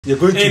You're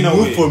going to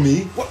move for me.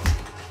 What?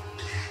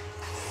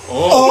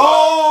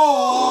 Oh!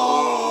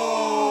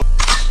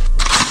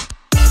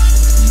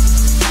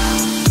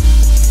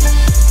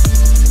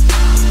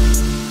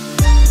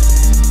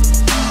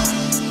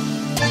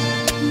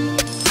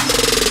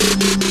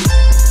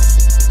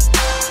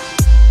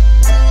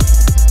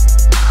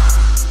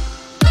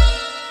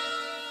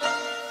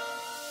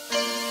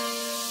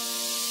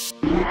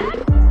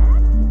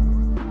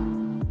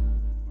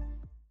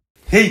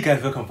 Hey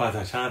guys, welcome back to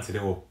our channel. Today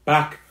we're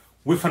back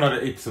with another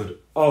episode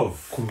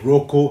of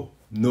Kuroko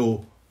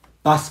no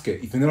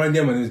Basuke. If you're not right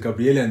there, my name is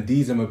Gabriele and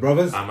these are my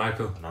brothers. I'm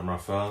Michael and I'm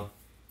Raphael.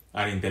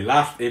 And in the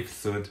last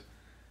episode,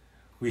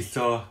 we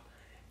saw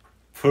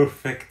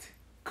perfect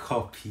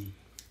copy,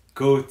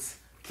 goats,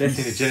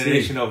 blessing the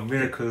generation of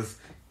miracles,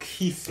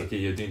 kise. Okay,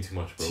 you're doing too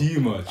much, bro. Too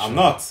much. I'm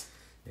not.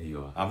 Yeah, you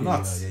are. I'm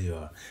not. Yeah, you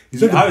are.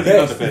 He's not the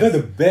best. He's not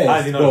the best. How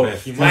is he not the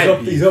best? He might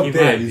be. He's up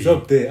there. He's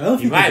up there. I don't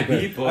He think might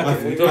he's be, the but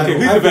best. who's the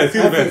best?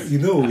 Who's the best? You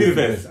know Who's the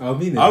best?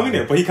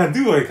 Aomine, but he can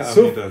do what he does.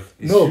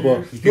 No,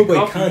 but He he can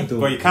can't copy, though.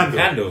 But he can do.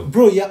 Candle.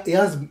 Bro, he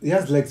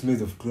has legs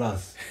made of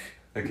glass.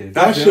 Okay, That's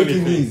that's the shaking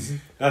only thing. knees.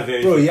 That's the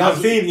only Bro, thing. he has,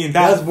 I'm saying in he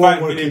that has one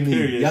 5 working minute knee.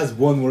 period. He has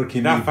one working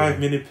In that knee. 5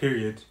 minute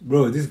period.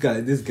 Bro, this guy.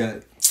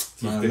 the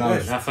Man,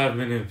 best. That 5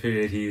 minute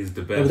period, he is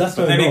the Yeah, best. but that's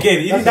But not then enough. again,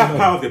 isn't That's that not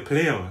part of the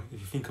player? If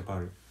you think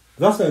about it.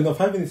 That's not enough.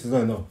 5 minutes is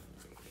not enough.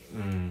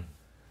 Mm.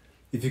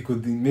 If you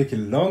could make it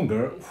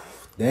longer,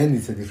 then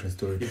it's a different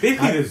story. It's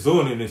basically the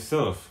zone in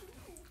itself.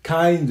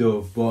 Kind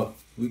of, but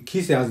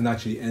Kise hasn't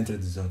actually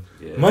entered the zone.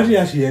 Yeah. Imagine he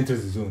actually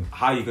enters the zone.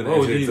 How are you gonna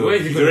Oh, enter the where zone?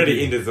 is he He's gonna already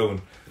be? in the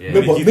zone. Yeah.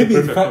 No, He's but the maybe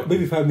perfect copy.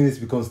 maybe 5 minutes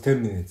becomes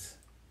 10 minutes.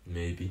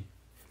 Maybe.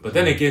 But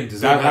then again,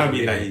 does That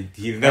mean that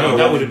he's never. that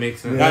walk- wouldn't make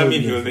sense. That Yeah.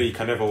 means he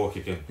can never walk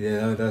again.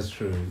 Yeah, that's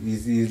true.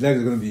 His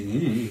legs are gonna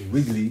be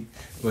wiggly,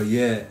 but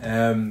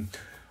yeah.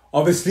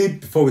 Obviously,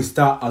 before we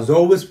start, as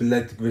always, we'd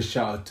like to give a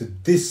shout out to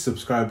this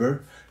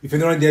subscriber. If you're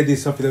not there, this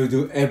is something that we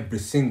do every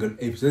single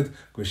episode.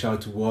 Give a shout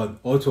out to one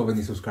or two of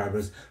any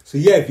subscribers. So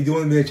yeah, if you do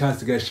want to get a chance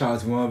to get a shout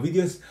out to one of our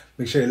videos,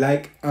 make sure you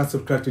like and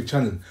subscribe to the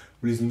channel.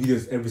 We're releasing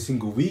videos every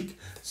single week.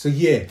 So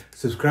yeah,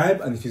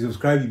 subscribe, and if you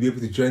subscribe, you'll be able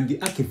to join the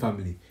Akin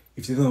family.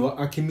 If you don't know what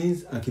Akin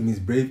means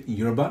brave in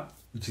Yoruba,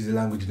 which is a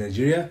language in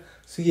Nigeria.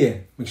 So yeah,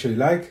 make sure you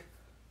like,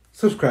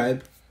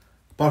 subscribe.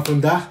 Apart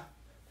from that,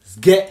 let's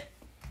get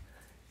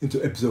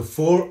into episode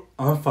 4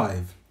 and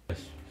 5.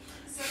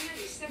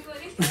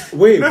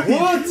 Wait,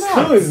 what?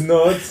 No, it's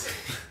not.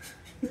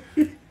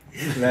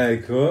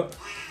 Like what?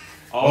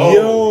 Oh.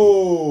 Yo!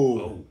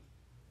 Oh.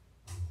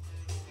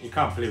 You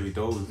can't play with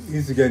those. You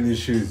need to get new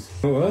shoes.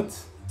 What?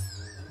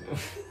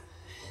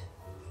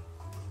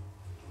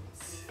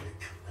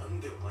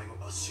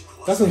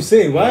 That's what I'm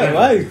saying.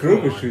 Why is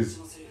Kuroko shoes?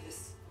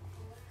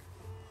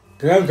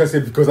 Kagami can say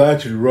because I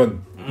actually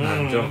run.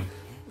 And jump.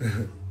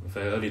 In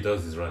fact, all he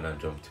does is run and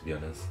jump, to be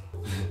honest.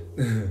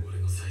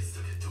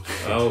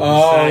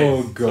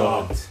 Oh size.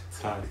 god.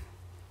 Sad.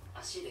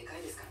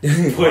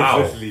 Wow.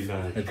 Pointlessly,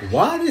 man. Like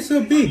why are they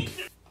so big?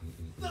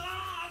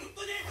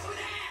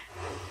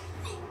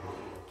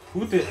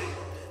 Who did?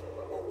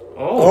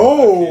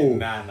 Oh!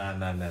 Nah.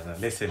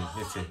 Listen.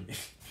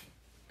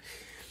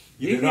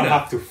 You You do not know.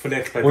 have to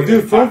flex. We're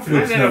doing front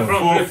flips Right now, now.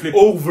 front Front flip.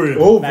 flip over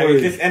him. Over Like,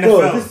 it. this Bro,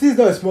 NFL. this is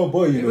not a small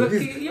boy, you know.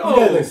 This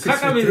guy like 6'3".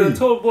 Kagami is a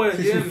tall boy.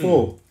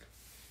 6'4".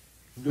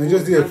 I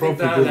just did a front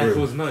flip that over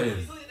was him. not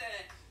in.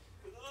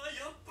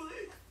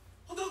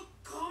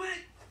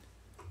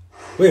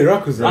 Wait,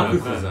 Rakuzan.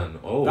 Rakuzan.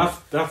 Oh.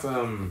 That's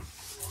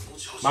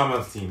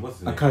Mama's team. What's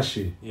his name?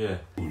 Akashi. Yeah.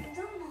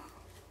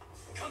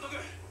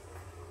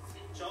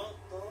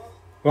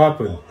 What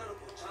happened?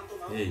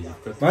 Yeah,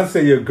 you've got Man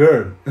say you're a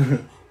girl.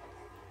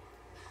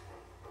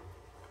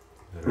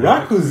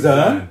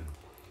 Rakuzan?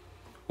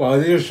 Wow,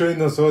 they're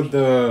showing us all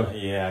the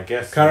Yeah, I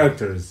guess.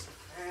 characters.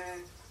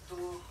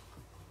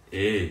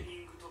 Hey.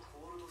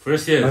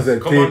 First year. As a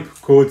Come on. tape,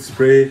 code,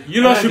 spray.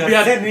 You lot should be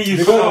at sending you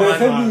Because shot, they're man.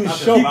 sending you That's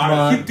shot, embarrassing.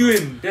 man. Keep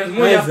doing. There's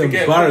more you have That's to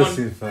get. Come on.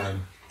 embarrassing,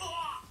 fam.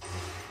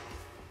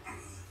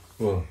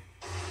 Whoa.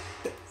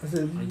 That's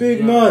a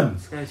big man.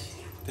 This guy's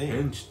Damn.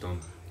 benched on.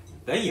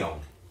 Damn.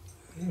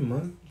 Hey,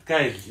 man. This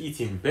guy is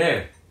eating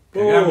bear. Oh.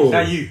 Kagami, is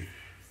that you?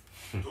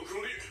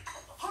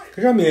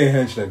 Kagami ain't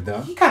hench like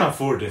that. You can't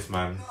afford this,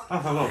 man.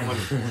 That's a lot of money.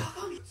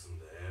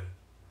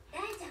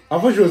 I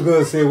thought she was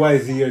gonna say, why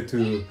is he here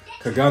to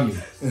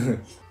Kagami?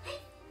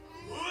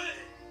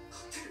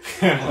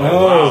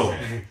 Wow.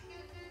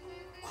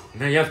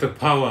 Now you have the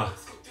power.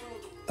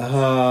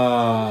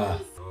 Ah.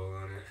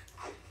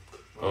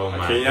 Oh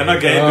my. Okay, you're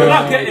not getting You're those.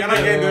 not You're not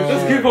getting those.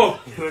 Just keep up.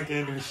 You're not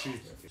getting those shoes.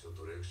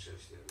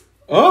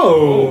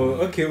 Oh,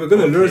 okay, we're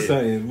gonna learn Okay.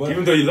 something. What?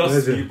 Even though you lost What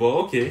is it? to you, but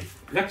okay.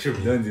 Lecture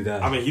me. Don't do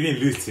that. I mean, he didn't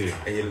lose to you.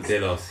 They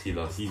lost. He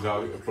lost. He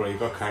got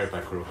carried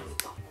by Kuroko.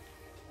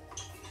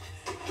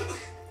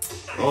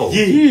 Oh.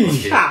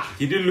 Yeesh. Okay.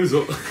 He didn't lose.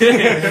 Who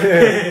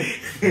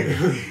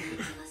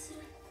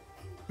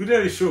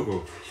did he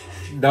Shutoku?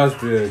 That's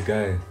the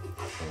guy.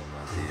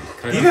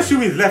 He just shoot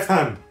with his left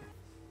hand.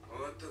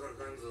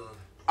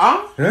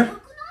 Ah? Huh?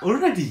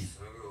 Already?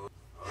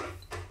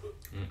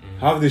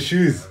 Have the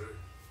shoes.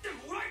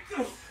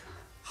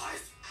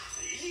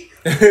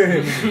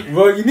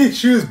 Well, you need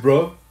shoes,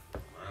 bro.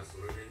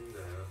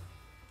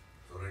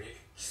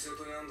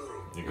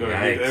 You gotta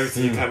get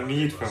everything you can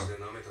need from.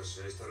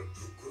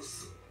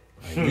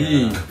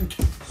 Yeah.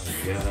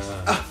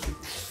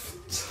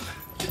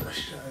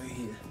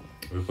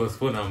 We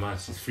postpone our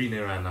match. It's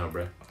 3-0 right now,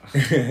 bruh.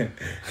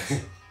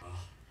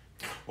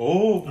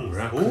 Oh,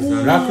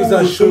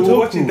 Rakuzan so we're Shutoku.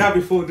 watching that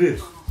before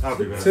this. That'll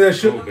be So better. they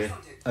should, Okay.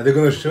 are they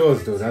gonna show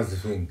us though? That's the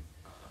thing.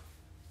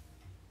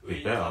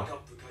 We better.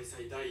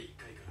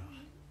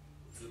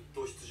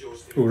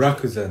 Oh,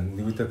 Rakuzan,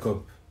 the Winter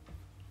Cup.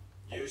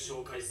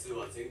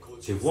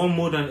 They've won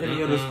more than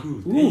any other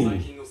school. Ooh.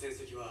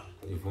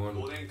 They've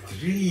won.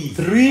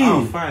 Three.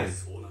 Out of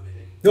 5.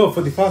 No,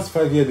 for the past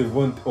 5 years, they've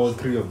won all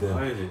 3 of Why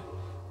them. is it?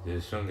 They're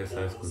the strongest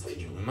high school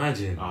team.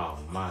 Imagine. Oh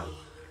man.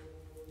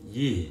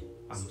 Yeah.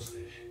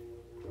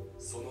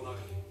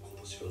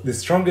 The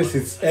strongest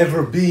it's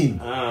ever been.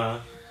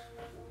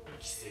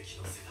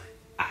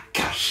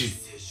 Akashi.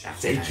 I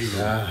said you.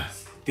 Ah.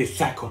 The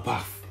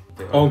psychopath.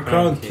 The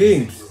Uncrowned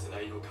Kings.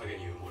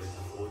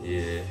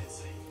 Yeah.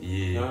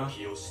 Yeah.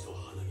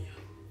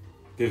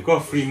 They've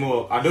got 3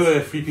 more. I don't know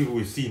the 3 people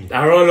we've seen.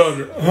 I roll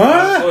on.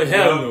 Huh? Oh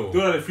hell no.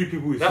 Those are the 3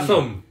 people we've That's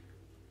seen.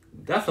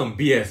 that's some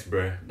BS,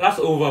 bruh. That's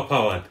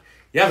overpowered.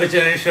 You have a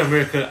generation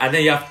miracle and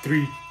then you have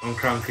 3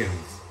 uncrowned kings.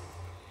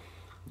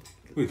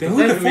 Wait, then Does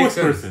who's that the make 4th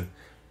sense? person?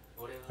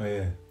 Oh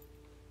yeah.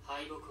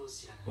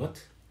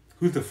 What?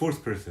 Who's the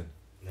 4th person?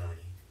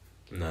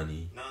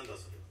 Nani?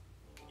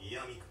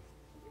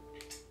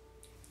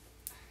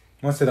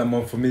 One said I'm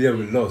unfamiliar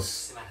with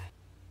loss.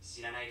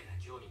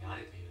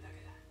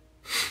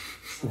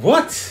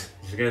 What?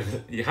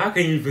 How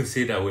can you even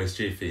say that with a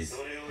straight face?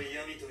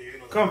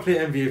 Can't play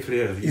NBA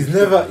players. He's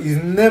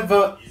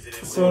never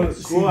saw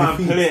Go and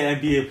defeat. play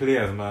NBA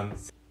players, man.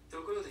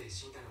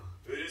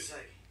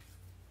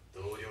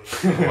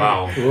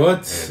 Wow.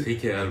 What? Yeah,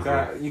 take it out,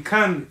 bro. You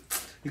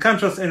can't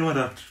trust anyone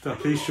that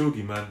plays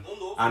shogi, man,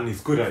 and is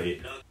good at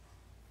it.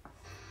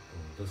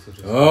 That's such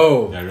a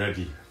Oh. They're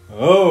ready.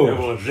 Oh.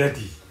 Everyone's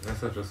ready. That's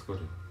such a squad.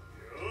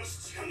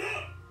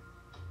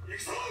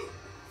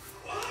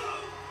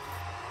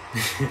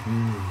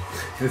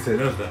 Listen.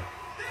 Love that.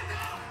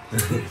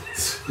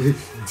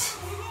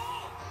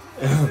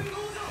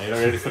 Are you not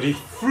ready for this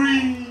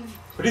free?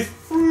 For this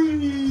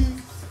free?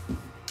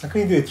 How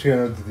can you do a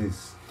 300 to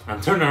this?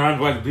 And turn around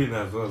while doing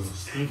that as well.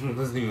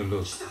 Doesn't even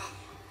look.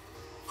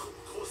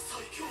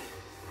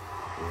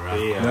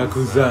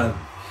 Rakuzan.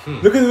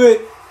 Look at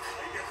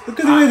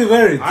the way they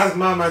wear it. As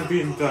my man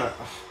doing that.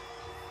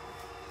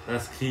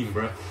 That's clean,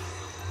 bro.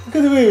 Look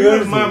at the way he Who wears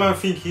does my it. man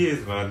think he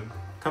is, man?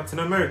 Captain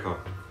America.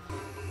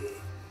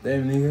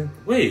 Damn nigga.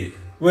 Wait.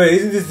 Wait,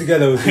 isn't this the guy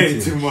that was Way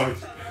hitting? too much.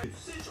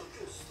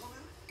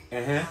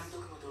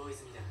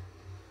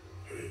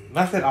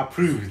 That said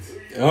approved.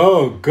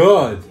 Oh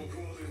god.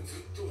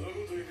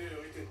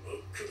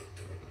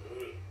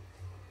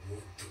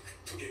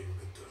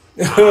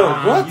 You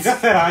What?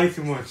 just said I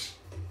too much.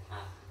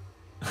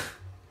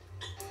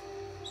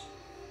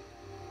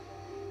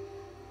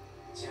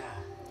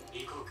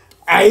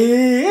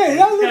 Yeah,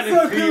 that looks kinda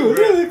so clean, cool.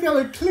 bro. That looks kind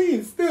of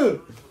clean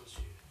still.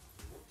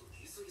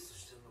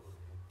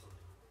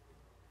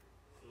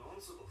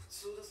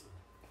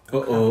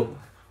 Uh-oh.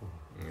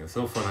 Yeah,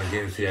 so far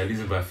against here,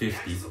 losing by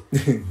 50.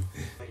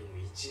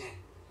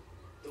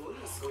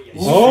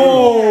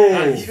 Oh!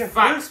 That's Facts,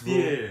 facts, bro.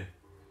 yeah.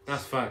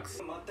 That's facts.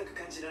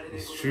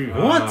 It's true.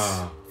 What?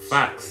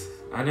 Facts.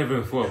 I never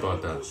even thought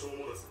about that.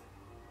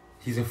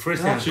 He's a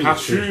first time That's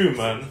captain. true,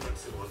 man.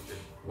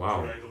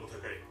 Wow.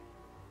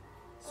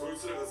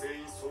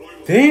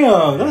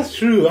 Damn, that's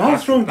true. How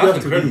strong do you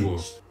That's have to incredible.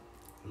 be?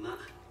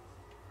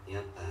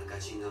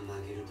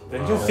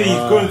 Then just say he's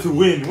going to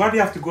win. Why do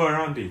you have to go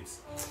around it? It's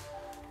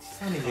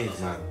anime,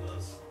 man.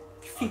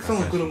 If you think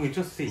someone's going to win,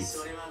 just say it.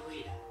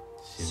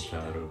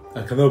 Shintaro.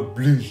 I cannot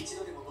believe.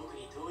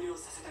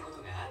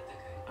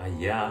 Ah,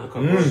 yeah. Look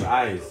at those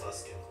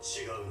eyes.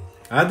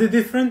 Are they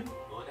different?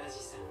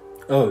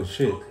 Oh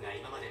shit.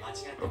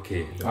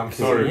 Okay. I'm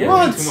sorry. Yeah,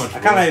 What? Too much, I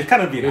bro.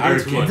 can't be You're doing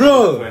arrogant. too much.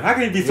 Bro, How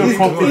can you be so It's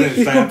confident?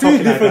 it's that completely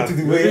you're talking different to like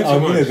the You're way doing too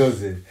Aomine much.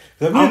 does it.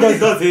 that? Aomine Aomine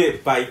does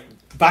it by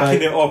backing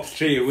By- it up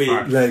straight away.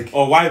 like,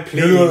 Or while the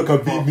playing. only one can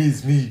beat me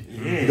is me.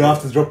 Yeah. You don't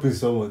have to drop in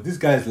someone. This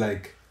guy's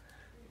like,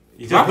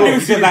 He's How just, can you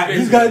he's see just like, his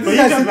this guy- but this he's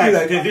guy's just simply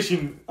like, like-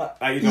 condition.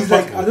 he's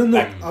like, I don't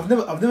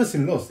know. I've never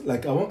seen lost.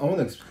 Like, I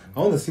want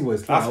to see what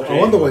it's like. That's I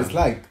wonder crazy, what man. it's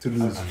like to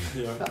lose.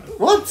 Yeah.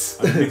 What?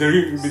 With the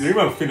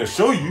remote, I'm finna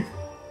show you.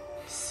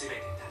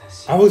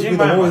 I was Yeah, good.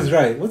 man, I'm always man.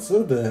 right. What's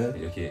up there?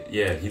 Okay,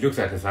 yeah, he looks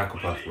like a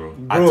psychopath, bro.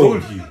 I Bro.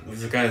 told you.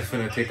 This guy's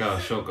finna take out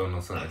a shotgun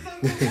or something.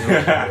 So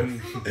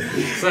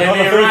it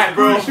ain't right,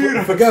 bro.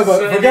 Forget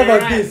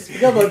about this.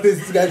 Forget about this.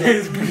 This guy's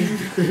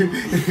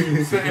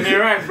So it ain't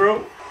right,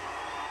 bro.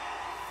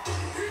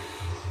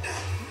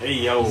 Hey,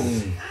 yo.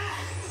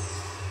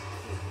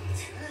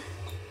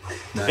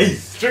 nice. Hey,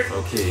 straight.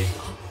 Okay.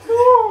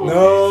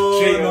 No,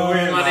 Straight no, away,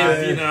 Man, man.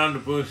 ain't beating around the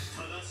bush.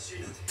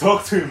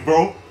 Talk to him,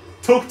 bro.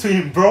 Talk to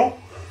him, bro.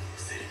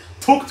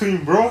 Talk to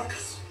him, bro.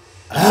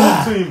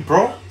 Talk to him,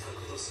 bro.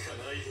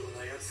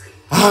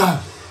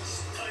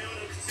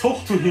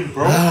 Talk to him,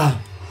 bro.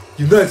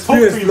 You know Talk to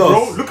experience him, bro.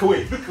 loss. Look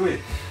away.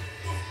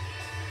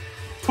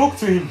 Talk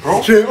to him,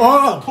 bro. Straight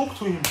on. Talk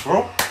to him,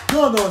 bro.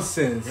 No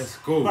nonsense. Let's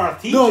go. You better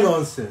teach No him.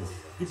 nonsense.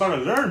 You better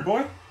learn,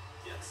 boy.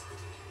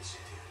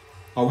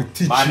 I will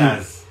teach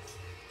Manners.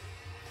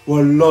 you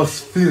what loss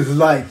feels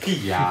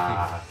like.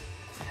 Yeah.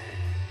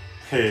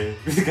 Hey,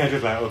 this guy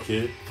just like,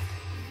 okay.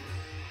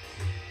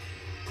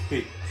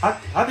 Wait,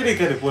 how did they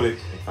get the bullet?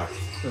 In fact.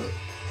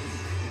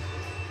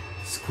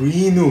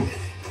 Screeno.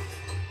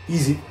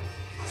 Easy.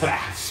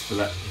 Flash. You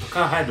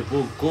can't hide the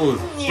ball goals.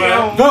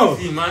 Yeah. No.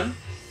 Easy, man.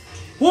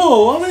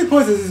 Whoa, how many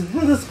points has his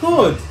brother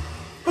scored?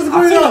 What's I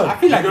going feel on?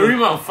 like The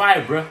rebound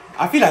 5, bro.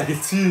 I feel like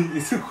it's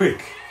too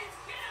quick.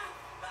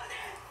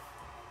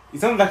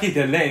 It's not like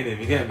they're letting him,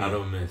 you get me? I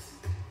don't miss.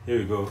 Here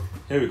we go.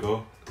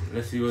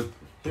 Let's see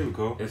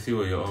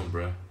what you're on,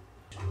 bro.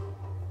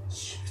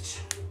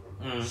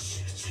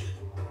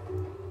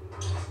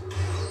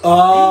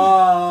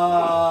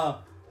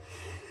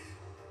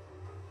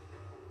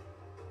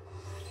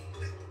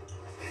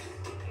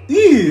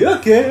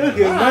 Okay,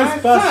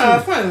 nice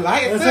passing.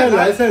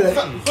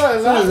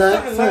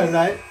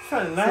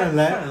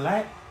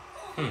 Sunlight.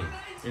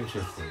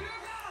 Interesting.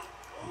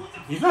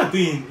 He's not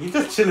doing, he's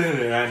just chilling in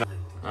it right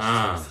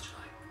now.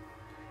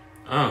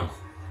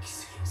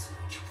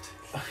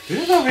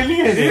 This is not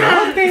really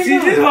anything. See,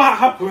 this is what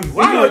happens.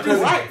 Why are you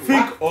just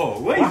think,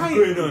 what is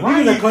going on? Why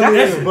are you calling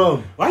him a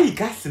bum? Why are you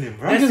gassing him,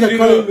 bro? Niggas are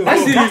calling him a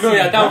That's bum. it, you know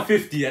you're down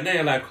 50 and then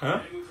you're like, huh?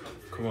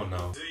 Come on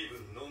now.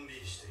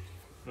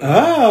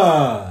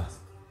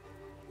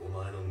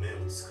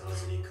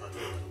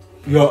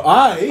 Your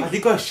eye? Have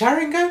you got a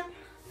Sharingan?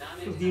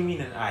 What do you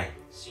mean an eye?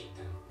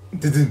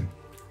 Didn't.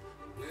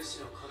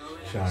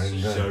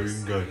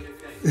 Sharingan.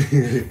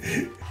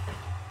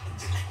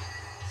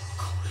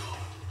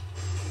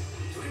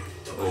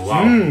 Oh,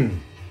 wow.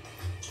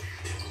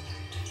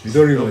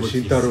 Midori wa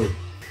Shintaro.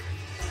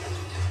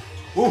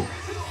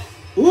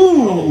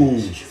 Ooh.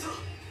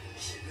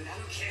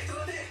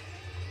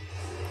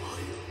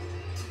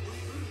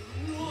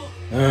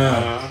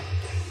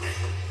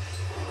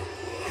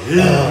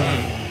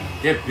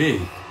 Get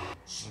big.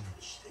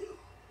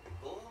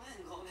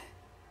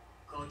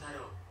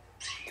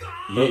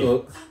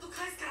 Uh-oh.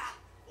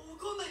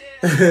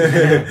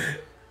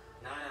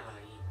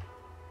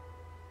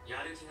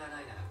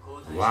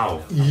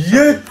 Wow.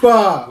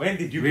 Yepa! When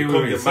did you Wait,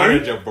 become wait, the sorry?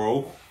 manager,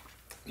 bro?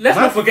 Let's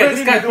not That's forget, this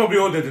friendly guy's though. probably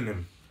older than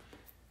him.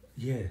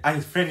 Yeah. And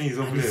his friend is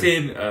over He's there.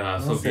 saying,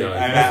 Sophia.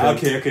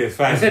 Okay, it's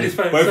fine. I said it's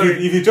fine, But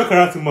sorry. if you joke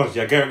around too much,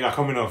 you're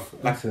coming off.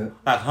 That's it.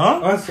 Like,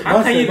 huh?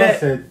 How can you let-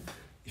 said,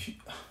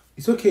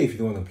 it's okay if you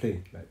don't want to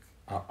play. Like,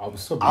 I'll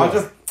stop.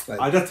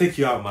 I'll just take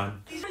you out,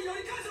 man.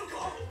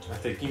 I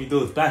said, give me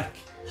those back.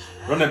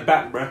 Run it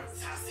back, bruh.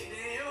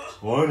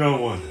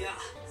 1-on-1.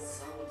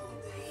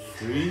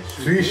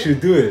 Three should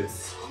do it.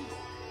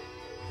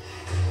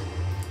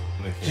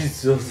 Okay.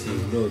 Jesus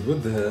Lord,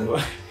 what the hell?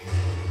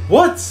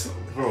 What?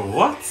 Bro,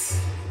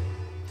 what?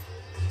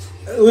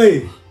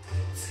 Wait.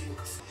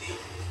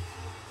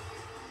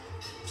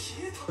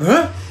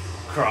 Huh?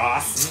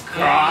 Cross.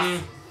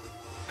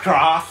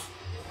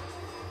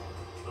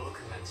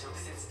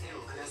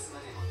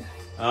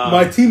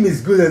 My team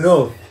is good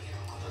enough.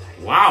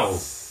 Wow.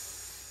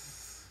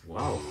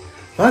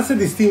 Man said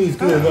this team is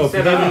good enough.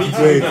 Said I don't need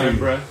to do nothing,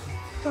 bro.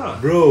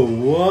 Bro,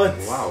 what?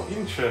 Wow.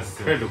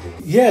 Interesting. Incredible.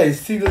 Yeah, it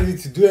still doesn't need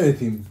to do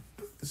anything.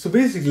 So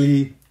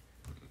basically,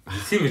 The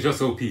team is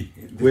just OP.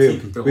 The way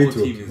whole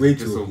team is way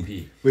just too OP. OP.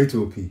 Way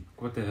too OP.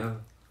 What the hell?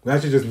 We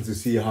actually just need to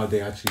see how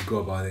they actually go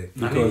about it.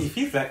 I mean, Because it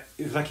feels like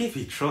it's like if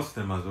he trusts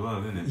them as well,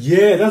 isn't it?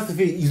 yeah, that's the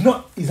thing.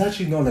 He's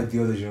actually not like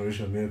the other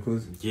generation of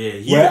miracles. Yeah,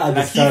 Where at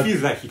the he start-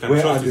 feels like he can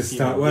Where trust at the his team.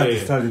 start, where at the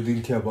start they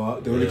didn't care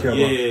about. They only care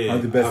Yeah,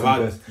 about the best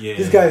about- and best. yeah.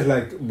 This guy's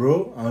like,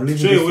 bro, I'm leaving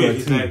Straight this away, to a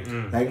he's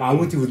team. like, I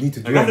won't even need to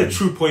do Like, that's a anything.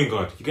 true point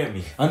guard. You get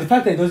me? And the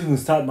fact that he doesn't even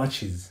start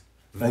matches.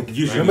 Like,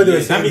 Usually, remember they were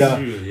yeah, saying that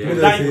that. means you- yeah. Remember they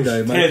were That saying that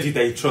it might- tells you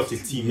that he trusts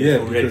his team yeah,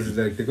 already. because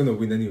like they're gonna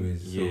win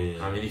anyways. So.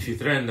 Yeah. I mean, if you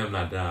threaten them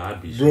like that,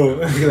 I'd be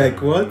Bro, sure.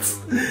 like what?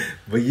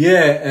 But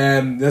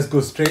yeah, let's go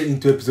straight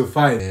into episode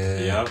 5.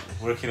 Yeah,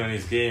 working on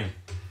his game.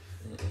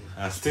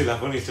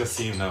 I've only just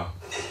seen him now.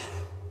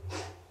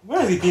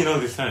 Where has he been all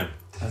this time?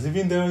 Has he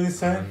been there all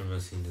this I've time? never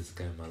seen this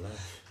guy in my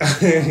life.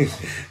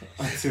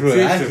 Since Bro,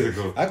 ages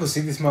ago. I could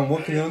see this man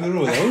walking on the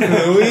road. I don't know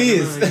who he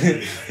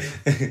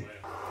is.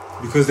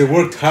 Because they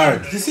worked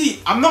hard. You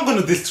see, I'm not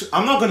gonna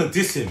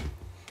diss him.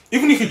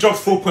 Even if he drops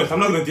 4 points, I'm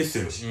not gonna diss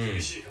him.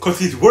 Cause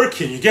he's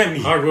working, you get me?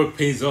 Hard work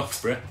pays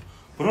off, bruh.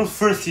 But those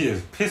first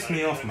years pissed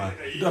me off, man.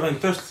 I mean,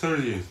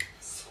 third years.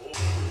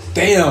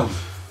 Damn!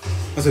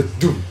 I said,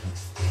 doom.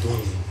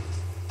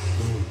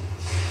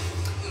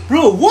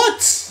 Bro,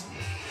 what?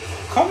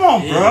 Come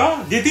on,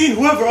 bruh. They're doing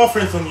whoever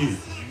offense on you.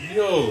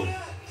 Yo.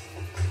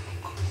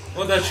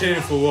 What that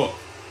training for what?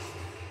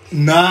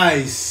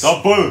 Nice.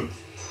 Double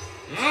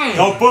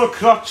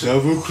clutch.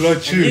 Double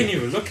clutch. You ain't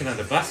even looking at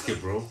the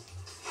basket, bro.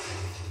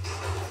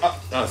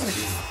 That's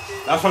clean.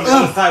 That's from the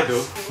other side,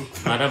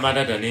 though.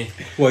 Mada than it.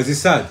 What, is it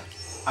sad?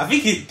 I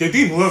think they're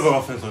doing whoever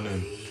offense on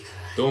him.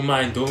 Don't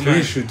mind, don't You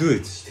mind. should do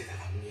it.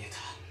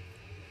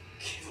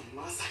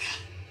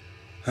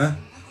 Huh?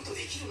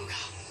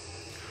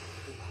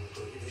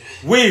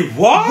 Wait,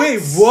 what? Wait,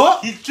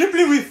 what? He's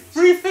dribbling with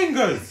 3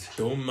 fingers.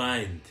 Don't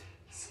mind.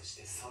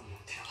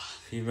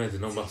 He made the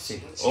number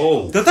thing.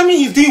 Oh. Does that mean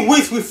he's doing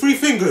weights with 3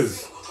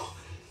 fingers?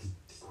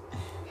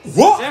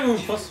 What? That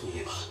was possible.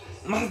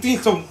 Man, doing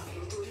some.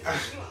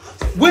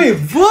 Wait,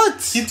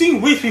 what? He's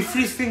doing weights with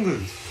 3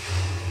 fingers.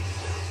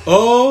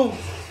 Oh,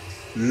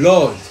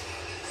 Lord.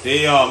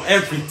 Damn,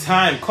 every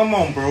time. Come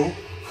on, bro.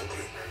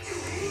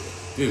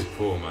 This is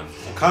poor, man.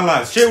 I can't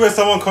lie. Straight when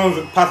someone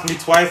comes past me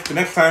twice, the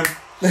next time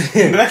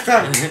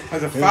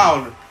has a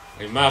foul.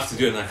 You might have to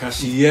do an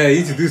Akashi. Yeah, you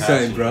need to do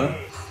something, bro.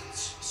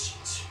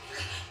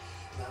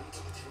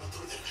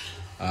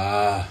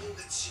 Ah.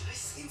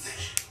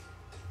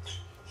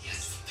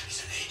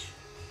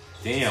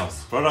 Damn,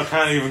 brother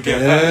can't even get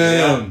back.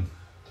 Damn.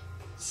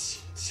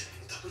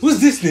 Who's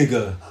this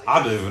nigga?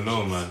 I don't even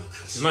know, man.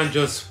 This man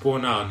just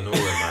spawned out of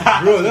nowhere,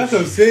 man. Bro, that's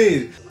what I'm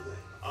saying.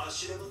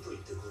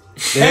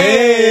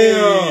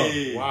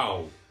 Hey!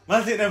 Wow.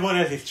 Man think everyone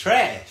else is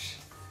trash.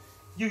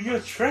 You're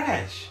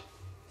trash.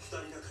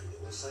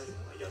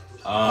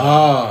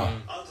 Ah.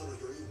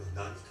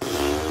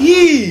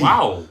 Yee.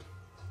 Wow.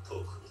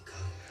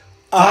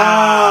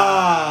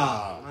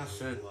 Ah. I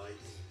said,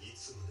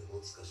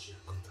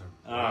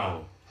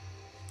 Oh.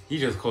 he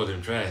just called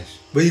him trash.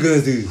 What you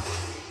gonna do?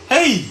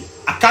 Hey,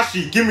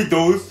 Akashi, give me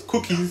those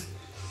cookies.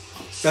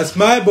 That's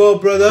my ball,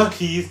 brother.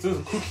 Cookies, those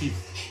are cookies.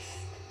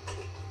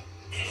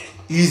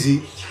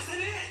 Easy.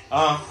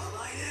 Uh,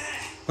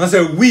 I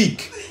said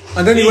weak.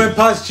 And then he Hey. went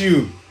past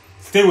you.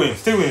 stay with him,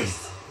 stay with him.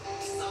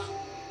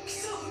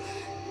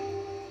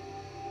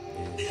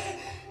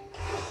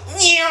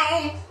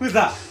 Who's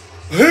that?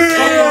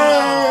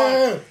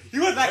 Hey. He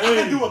was like, I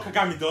can do what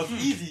Kagami does.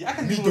 Easy, I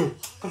can do too.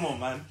 it. Come on,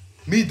 man.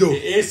 Me though.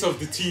 The ace of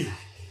the team.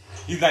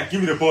 He's like,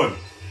 give me the ball.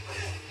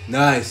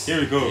 Nice. Here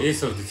we The go.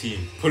 ace of the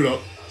team. Pull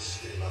up.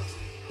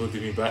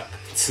 Holding me back.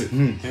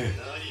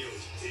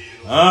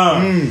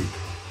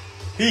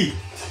 He.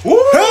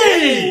 Woo!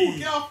 Hey!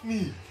 Get off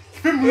me.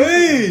 Spin move.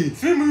 Hey.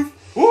 Spin move.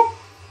 Woo!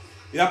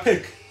 Yeah,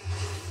 pick.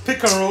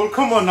 Pick and roll.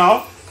 Come on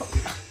now.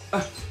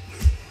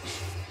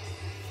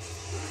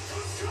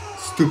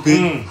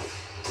 Stupid.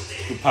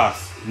 Good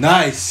pass.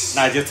 Nice.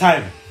 Now it's your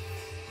time.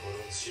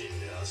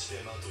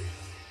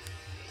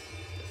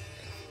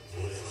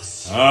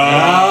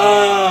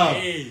 Ah.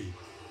 Hey.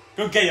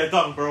 Go get your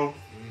dunk, bro.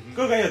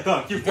 Go get your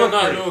dunk. You've You don't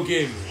worked know for it. no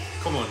game.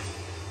 Come on.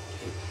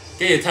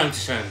 Get your time to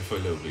shine for a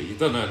little bit. You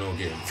don't know no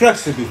game.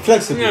 Flexible, You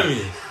flexible. know what I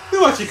mean?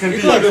 Do what you can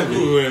You do. gotta look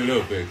cool a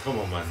little bit. Come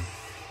on, man.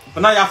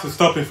 But now you have to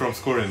stop him from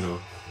scoring, though.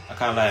 I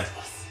can't lie.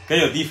 Get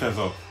your defense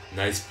up.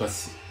 Nice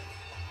pass.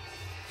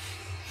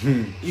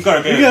 You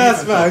gotta get Look your at that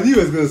defense smile. I up. knew he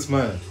was gonna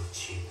smile.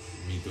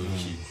 Me don't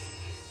cheat.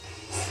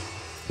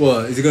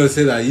 What? Is he gonna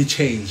say that you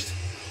changed?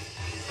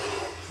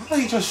 How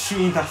are you just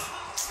shooting that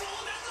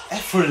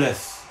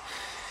effortless?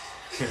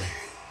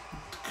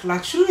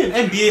 Like shooting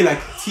an NBA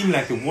like team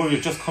like the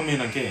Warriors just come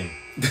in and get him.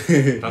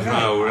 That's not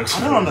how it works.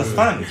 I don't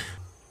understand.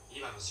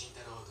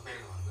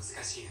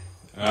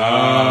 Oh,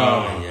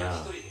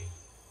 yeah.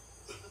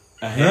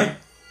 Uh-huh.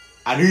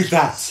 And who's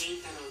that?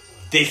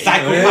 The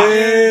psychopath.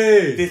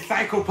 Hey. The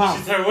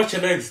psychopath. Sorry, watch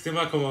your legs. They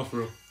might come off,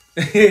 bro.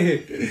 I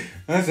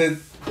said,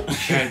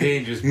 This guy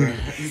dangerous, bro.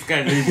 This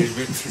guy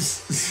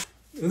dangerous,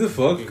 what the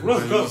fuck?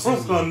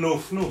 Bro's got no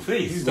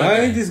face. Why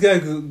ain't this guy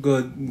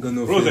got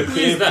no Bro's a face?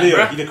 creative that, player.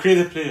 bruh? He's a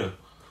creative player. bro.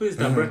 Who is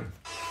that, bro?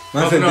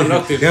 Man said Haven't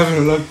unlocked him. they haven't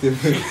unlocked him.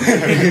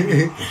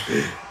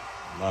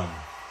 Man.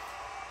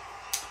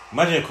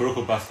 Imagine a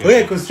Kuroko basket. Oh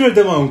yeah, because three of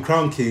them are on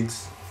Crown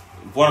Kings.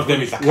 One of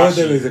them is Akashi. One of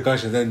them is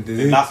Akashi. Then they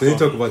didn't, last they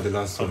didn't one. talk about the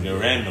last So one. they're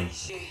random.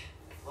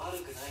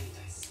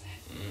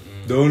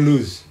 Don't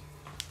lose.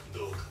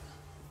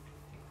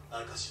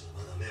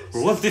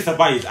 Bro, what's this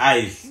about his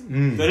eyes?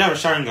 Do they have a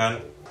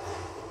Sharingan?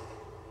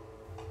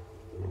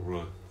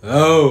 Bro.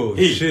 Oh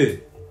Hey.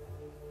 shit.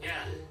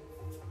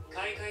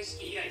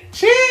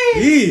 Chee!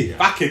 Hey.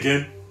 Back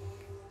again.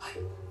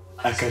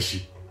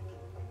 Akashi.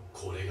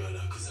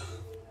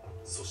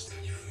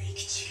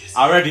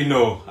 I already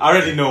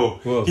know.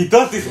 What? He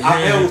does this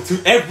RL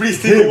to every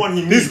single one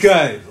he This meets.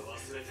 guy.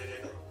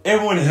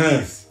 Everyone he Uh-huh.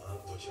 meets.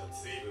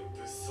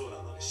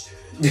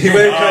 He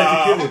might try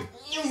to kill him.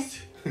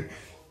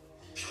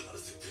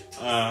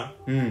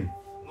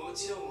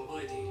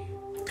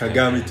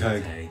 Kagami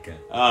Tiger.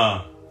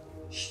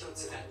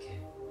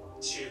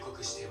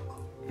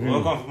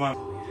 Welcome for my.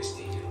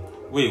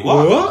 Wait,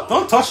 what? What?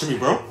 Don't touch me,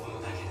 bro.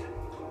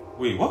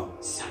 Wait, what?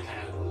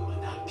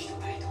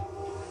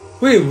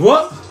 Wait,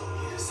 what?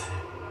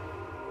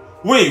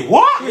 Wait,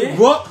 what? Wait,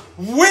 what?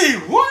 Wait,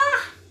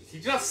 what? He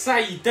just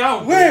sat you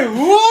down. bro. Wait,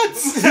 what?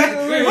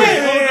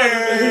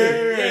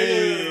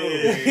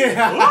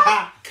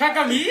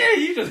 Kagami, yeah,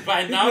 you just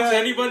bite down to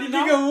anybody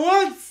now. Nigga,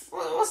 what?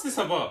 What's this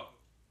about?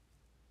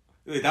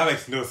 Wait, that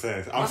makes no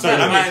sense. I'm What's sorry,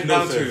 that that makes lying no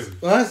down sense. to?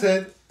 What I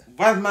said?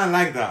 Why is man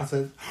like I that?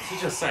 said. He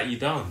just sat you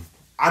down.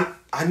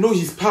 I know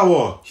his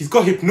power. He's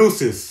got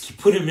hypnosis. You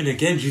put him in a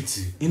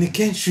genjutsu. In a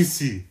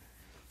genjutsu.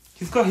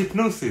 He's got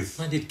hypnosis.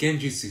 Man did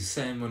genjutsu,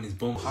 set him on his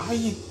bum. How are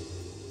you?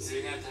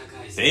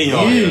 Hey,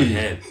 yo, your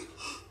head.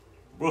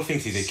 Bro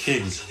thinks he's a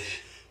king.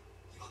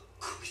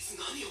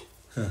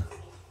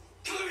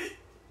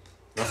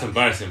 That's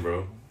embarrassing,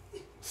 bro.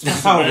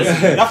 That's how you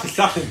have to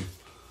slap him.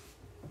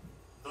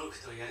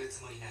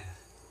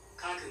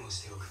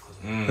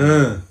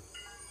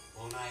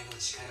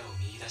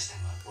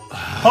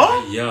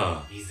 Huh?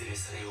 Yeah.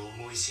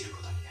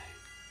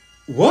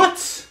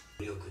 What?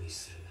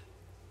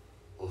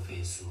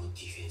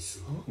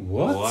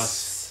 What? What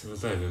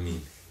does that even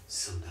mean?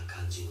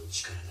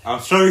 I'm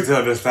struggling to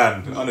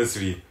understand,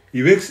 honestly.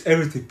 He makes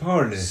everything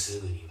powerless.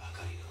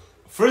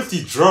 First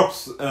he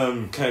drops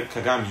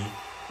Kagami.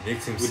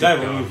 Makes him Without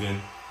sit even down.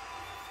 moving.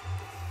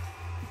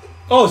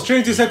 Oh,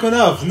 straight to second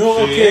half.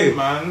 No, Shit, okay.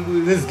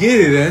 man. Let's get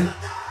it then.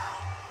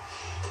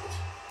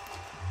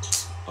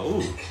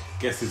 Oh,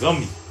 guess he's on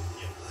me.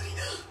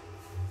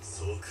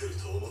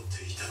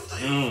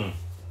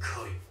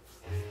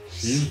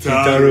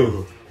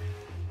 Shintaro.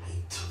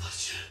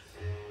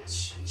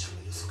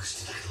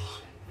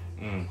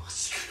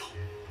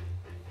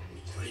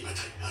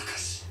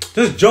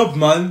 Just jump,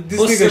 man. This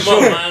Post nigga him up,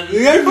 short. man.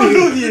 Yeah, Look how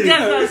he is.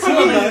 That's Come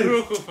on, man.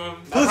 Kuroko, fam.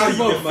 That's how Post him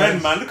you up, defend,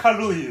 man. man. Look how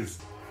low he is.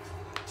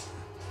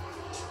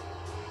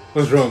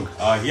 What's wrong?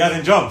 He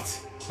hadn't jumped.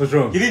 What's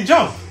wrong? He didn't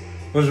jump.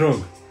 What's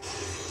wrong?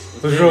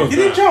 What's wrong? He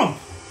didn't jump.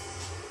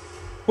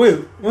 Wait,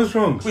 what's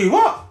wrong? Wait,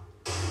 what?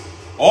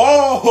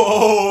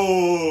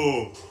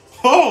 Oh!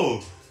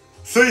 Oh!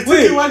 So he took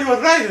Wait. it while he was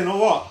riding, or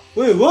what?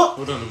 Wait, what?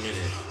 Hold on a minute.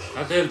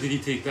 How the hell did he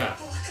take that?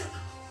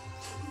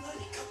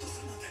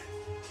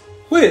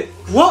 Wait,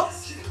 what?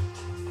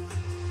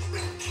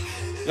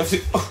 You have to,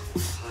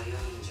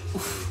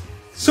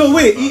 So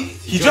wait,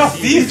 he just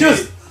sees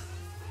it.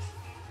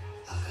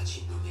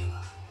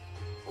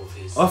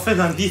 Offense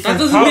and defense. That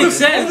doesn't power. make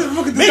sense. What the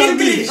fuck does Make that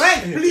English, mean?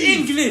 right? Please.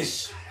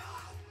 English.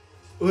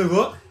 Wait,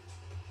 what?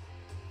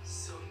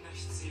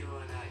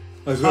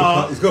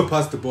 Oh, he's gonna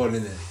pass the ball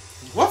in there.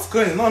 What's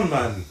going on,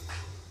 man?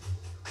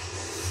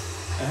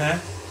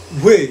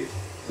 Wait,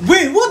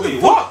 what the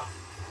Wait, fuck? what?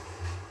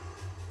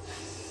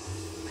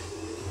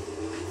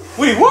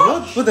 Wait,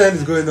 what? What the hell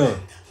is going on?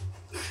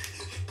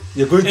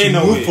 You're going to Ain't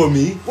no move way. for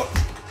me?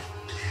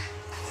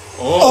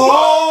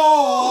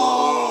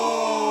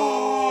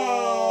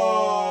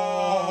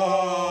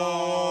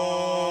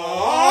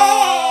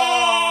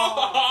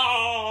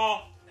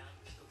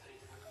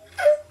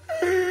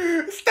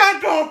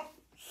 Stand up!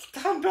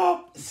 Stand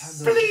up!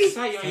 Please!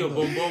 Sat you on your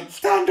bum bum.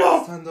 Stand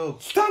up! Stand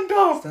up. Stand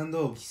up! Stand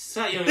up.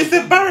 Sat you on your It's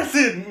bum bum.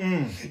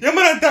 embarrassing! Your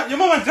mom and dad,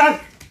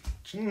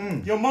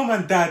 your mom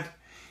and dad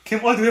came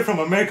all the way from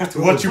America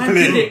to watch you Man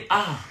did play. it.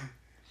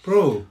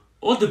 Bro.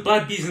 All the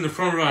bad bees in the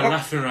front row are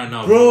laughing right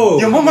now. Bro.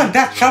 Your mom and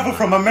dad traveled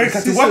from America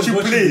to Sisters watch you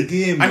watching play, the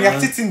game, and man.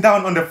 you're sitting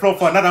down on the floor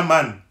for another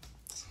man.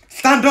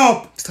 Stand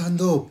up! Stand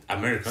up.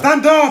 America.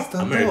 Stand up!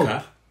 Stand America.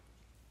 up.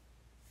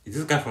 Is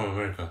this guy from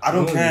America? I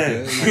don't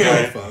care.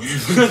 fam.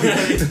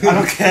 I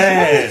don't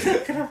care.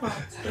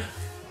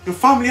 Your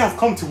family have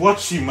come to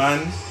watch you, man.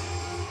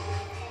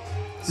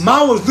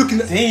 Man was looking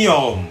at.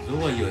 Damn.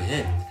 Lower your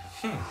head.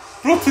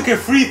 Bro took a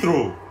free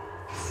throw.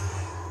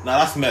 Nah,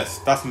 that's mess.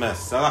 That's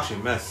mess. That's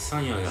actually mess.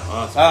 Sat you on your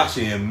ass. That's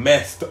actually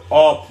messed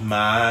up,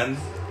 man.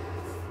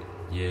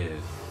 Yeah.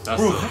 That's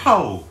Bro, a-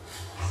 how?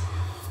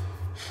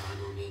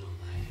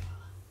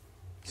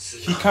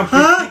 He can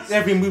predict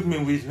every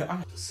movement with his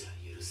eyes.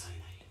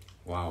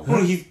 Wow.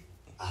 Bro, he.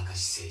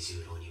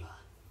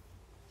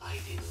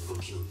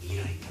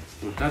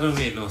 That don't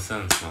make no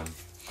sense, man.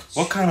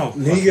 What kind of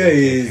Nigga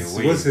is.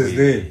 Wait, What's his wait,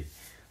 name? wait.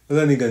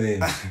 What's that nigga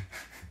name?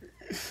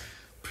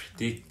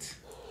 Predict.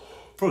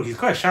 Bro, he's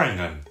got a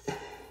Sharingan.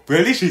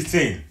 We're literally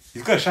saying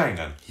he's got a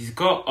Sharingan. He's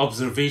got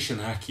observation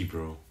haki,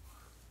 bro.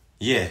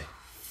 Yeah.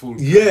 Full.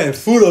 Yeah,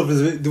 full of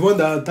his. The one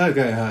that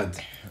guy had.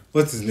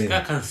 What's his name?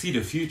 That can see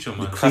the future,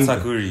 man.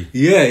 Kataguri.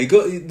 Yeah, he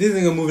got this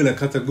nigga moving like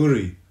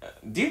Kataguri.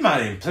 These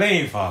man ain't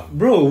playing, fam.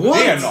 Bro, what?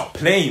 They are not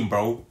playing,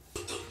 bro.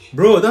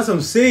 Bro, that's what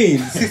I'm saying.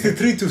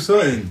 63 to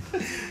something.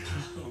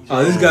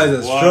 Oh, these guys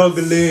are what?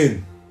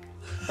 struggling.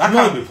 That Come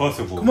can't on. be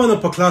possible. Come on,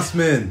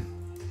 upperclassmen.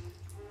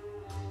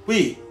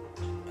 Wait.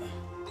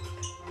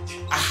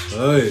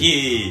 Hey.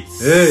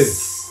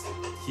 Yes.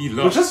 Hey. He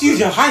Well, lost. just use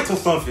your height or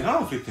something. I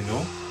don't flipping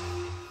know.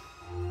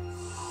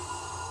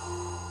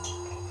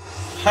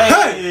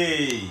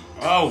 Hey!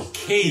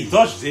 Okay. He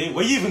dodged it.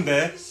 Were you even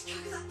there?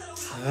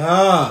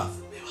 Ah.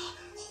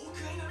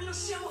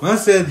 Man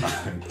said,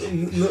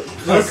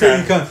 man said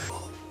you can't.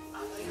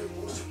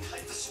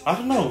 I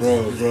don't know.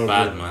 Bro.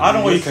 Bad, man. I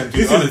don't know what you can do.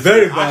 This is honestly.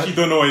 very I bad. actually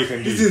don't know what you can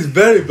do. This is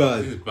very This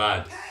bad. is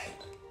bad.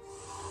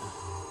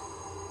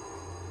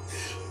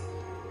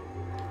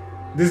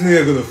 This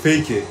nigga gonna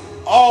fake it.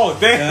 Oh,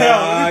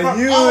 damn. I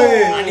knew Oh.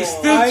 it. And he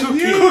still I took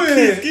knew it.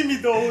 it. Give me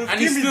those. And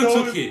he Give me still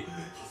those. took it.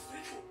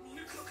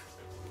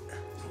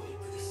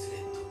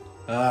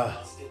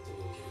 Ah.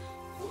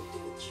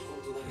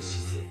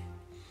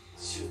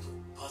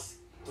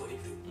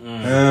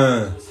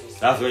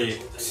 That's where you.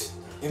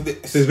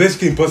 So it's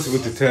basically impossible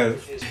to tell.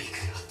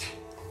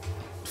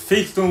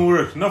 Fakes don't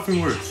work.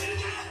 Nothing works.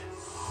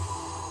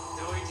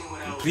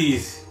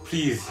 Please.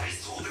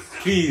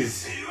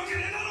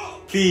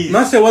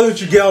 Man said, why don't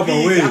you get out of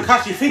my way?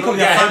 Akashi, think of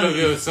your family.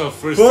 yourself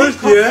first. First,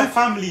 Think of yeah. your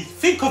family.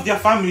 Think of your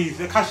families,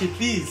 Akashi,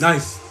 please.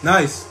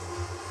 Nice.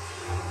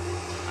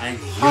 And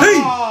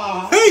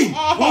Hey!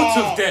 both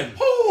of them.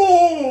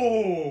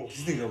 Oh,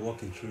 This nigga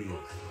walking through you.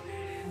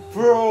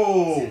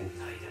 bro.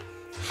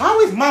 How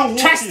is man walking?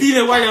 Try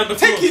stealing while you're on the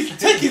floor.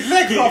 Take his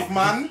legs off,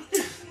 man.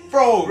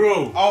 Bro.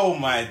 Bro. Oh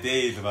my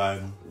days,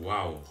 man.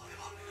 Wow.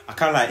 I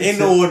can't lie.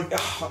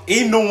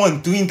 Ain't no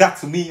one doing that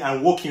to me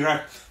and walking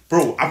right.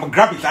 Bro, I'm gonna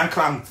grab his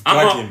ankle and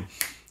drag him.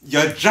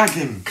 You're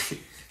dragging.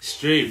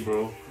 Straight,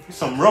 bro.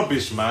 Some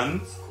rubbish, man.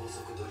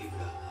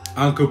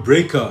 Ankle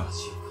breaker.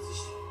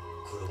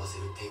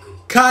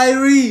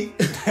 Kyrie.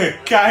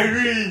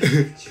 Kyrie.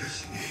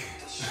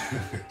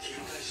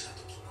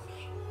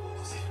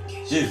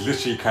 He's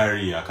literally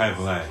Kyrie. I can't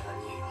even lie.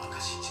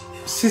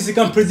 Since you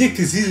can predict,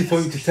 it's easy for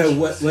you to tell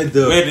where they're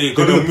They're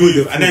gonna put move,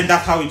 the and then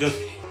that's how we just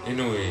In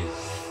a way.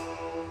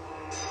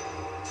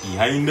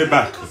 behind the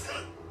back.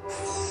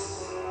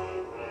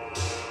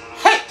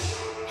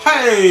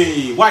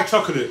 Hey, white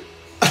chocolate.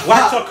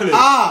 White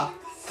chocolate.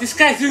 This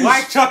guy's doing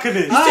White chocolate.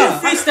 he's doing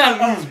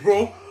freestyle moves,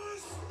 bro.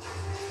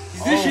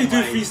 He's literally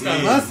doing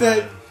freestyle. Man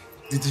said,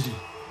 Go to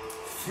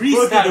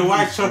Freestyle the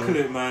white moves, bro.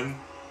 chocolate, man.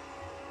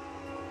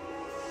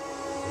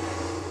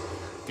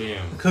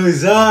 Damn.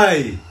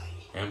 Kozai.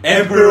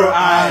 Emperor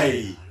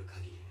Eye.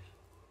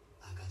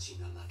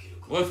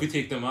 What if we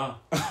take them out?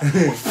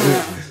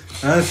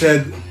 Man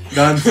said,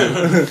 dance.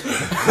 I'll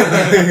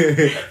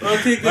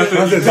take them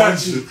Man said,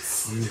 dance.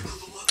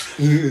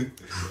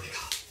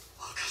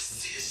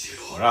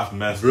 Oh, that's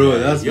messed Bro, up.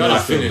 that's You're not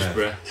messed up, finished, man.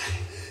 bruh.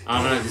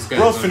 I don't know this guy.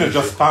 Bro's finna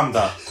just spam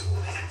that.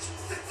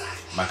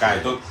 My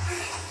guy, don't.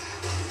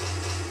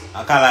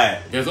 I can't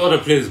lie. There's other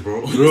players,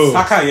 bro. Bro,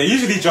 Saka, you're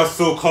usually just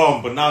so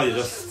calm, but now you're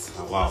just.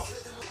 Wow.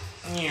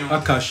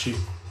 Akashi.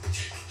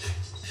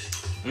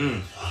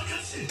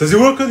 Does it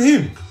work on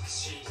him?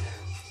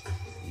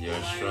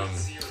 You're strong.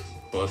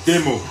 But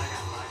Demo.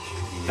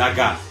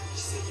 Daga.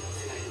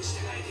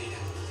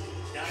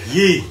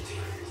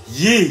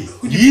 Yee.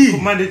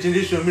 Command the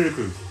generation of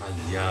miracles.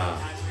 yeah.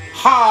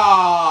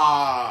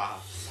 Ha!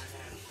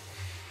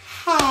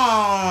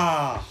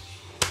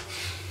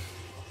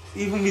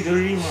 Even with the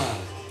Rima.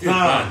 This is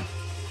bad.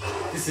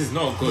 This is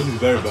not good. This is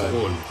very at bad.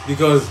 all.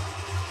 Because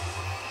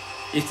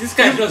If this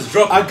guy just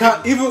dropped I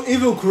can't, even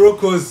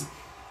Kuroko's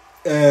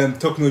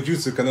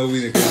Toknojutsu cannot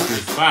win against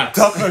this. facts.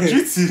 Talk no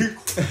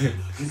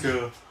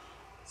jutsu.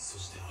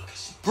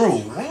 Bro,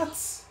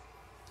 what?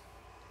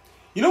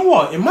 You know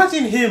what?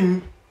 Imagine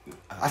him.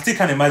 I still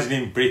can't imagine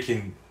him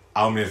breaking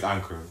Aomine's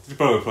ankle. He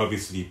probably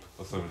sleep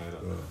or something like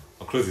that.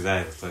 Or close his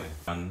eyes or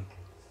something.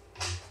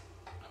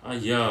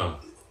 And Yeah.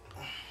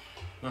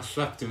 I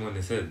slapped him on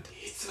his head.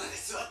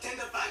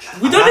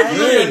 We don't even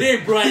know your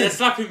name, bro. And you're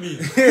slapping me.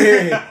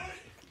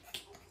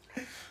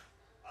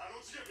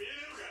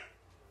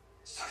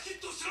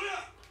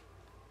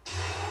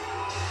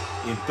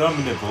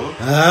 indomitable.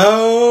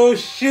 Oh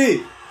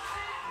shit!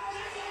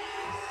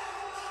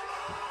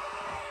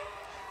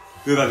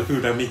 Those are the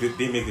people that make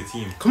the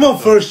team. Come on,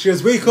 first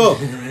years, wake up!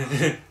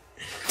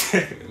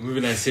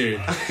 Moving on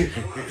Seirin.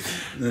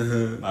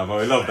 Nah,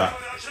 but we love that.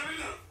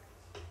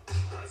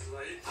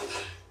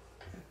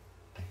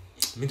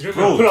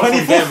 Bro,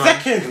 24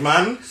 seconds,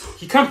 man.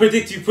 He can't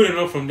predict you pulling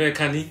up from there,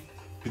 can he?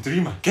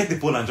 Vidrima, get the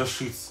ball and just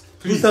shoot.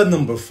 Who's that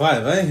number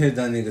 5? I ain't heard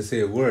that nigga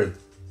say a word.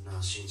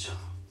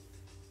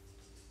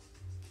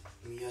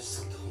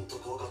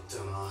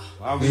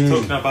 Why are we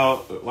talking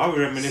about? Why are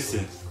we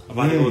reminiscing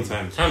about the old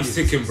times? Time's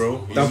ticking,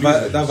 bro.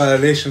 That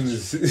violation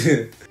is.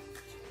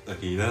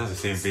 Okay,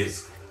 that's the same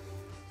bit.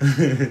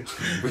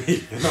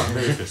 Wait, you're not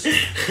nervous.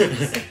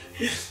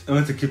 I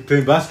want to keep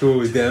playing basketball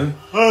with them.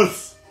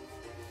 Us.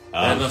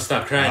 Let's not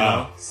stop crying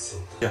now.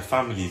 Your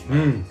families,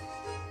 man.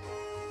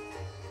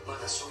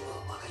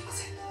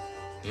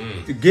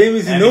 The game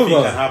isn't Anything can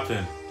over.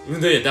 happen.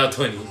 Even though you're down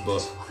 20,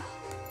 but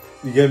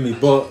You get me?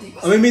 But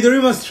I mean,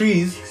 Midorima's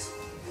trees.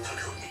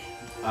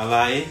 I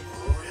lie.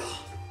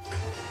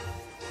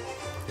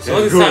 so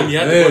all this time you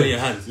had the ball in your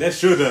hands. Let's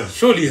show them.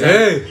 Surely he's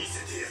Hey,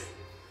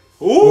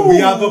 Ooh, we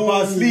have up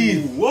our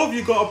sleeve. What have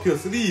you got up your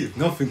sleeve?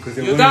 Nothing because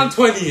You're down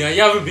 20 and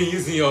you haven't been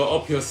using your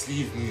up your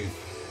sleeve move.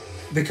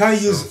 They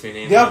can't use. Something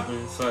ain't They have,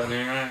 happening, something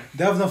ain't right.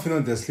 they have nothing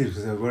on their sleeves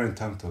because they're wearing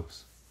tank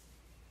tops.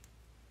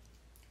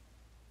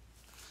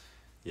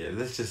 Yeah,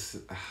 let's just.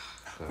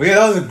 But yeah,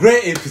 that was a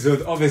great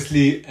episode.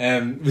 Obviously,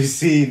 we've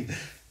seen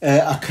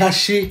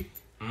Akashi,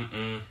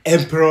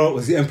 Emperor.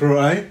 Was the Emperor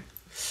Eye?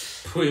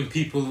 Putting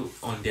people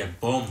on their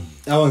bum.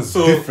 That one's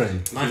So-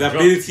 different. Man, His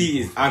ability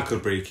is ankle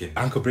breaking.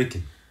 Ankle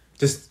breaking.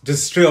 Just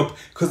straight up.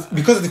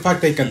 Because of the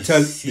fact that he can tell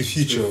the Sees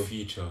future.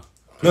 Not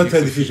Predict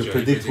tell the future, he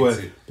predict predicts where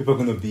it. people are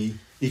going to be.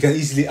 He can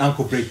easily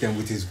ankle break them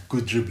with his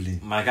good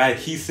dribbling. My guy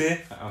Kise,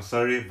 I'm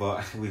sorry,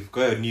 but we've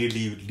got a new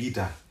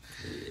leader.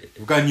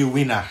 We've got a new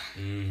winner.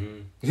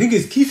 You think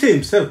it's Kise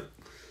himself?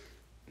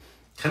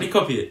 Can you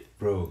copy it?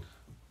 Bro.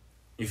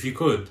 If you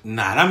could.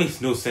 Nah, that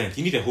makes no sense.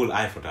 You need a whole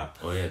eye for that.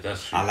 Oh yeah,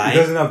 that's true. I He like.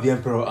 doesn't have the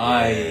Emperor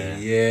eye.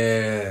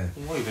 Yeah.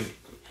 What even?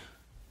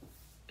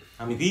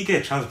 I mean, do you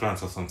get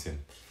transplants or something?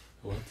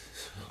 What?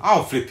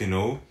 I'll flip, you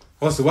know.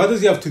 Also, why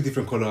does he have two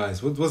different color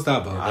eyes? What's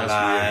that about? I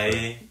That's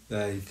like.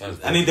 Like, That's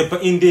And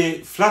in the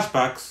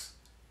flashbacks,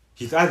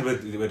 his eyes were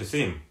the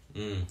same.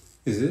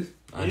 is it?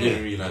 I Yeah.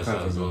 didn't realize I that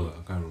can't as remember.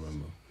 well. I can't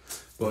remember.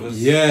 But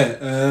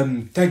yeah,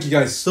 thank you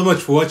guys so much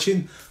for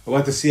watching. I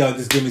want to see how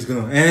this game is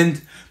going to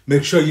end.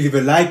 Make sure you leave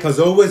a like as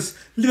always.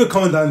 Leave a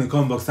comment down in the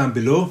comment box down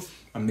below.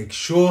 And make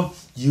sure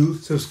you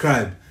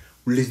subscribe.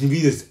 We're releasing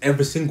videos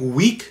every single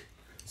week.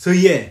 So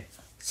yeah,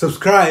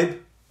 subscribe. And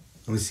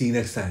we'll see you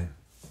next time.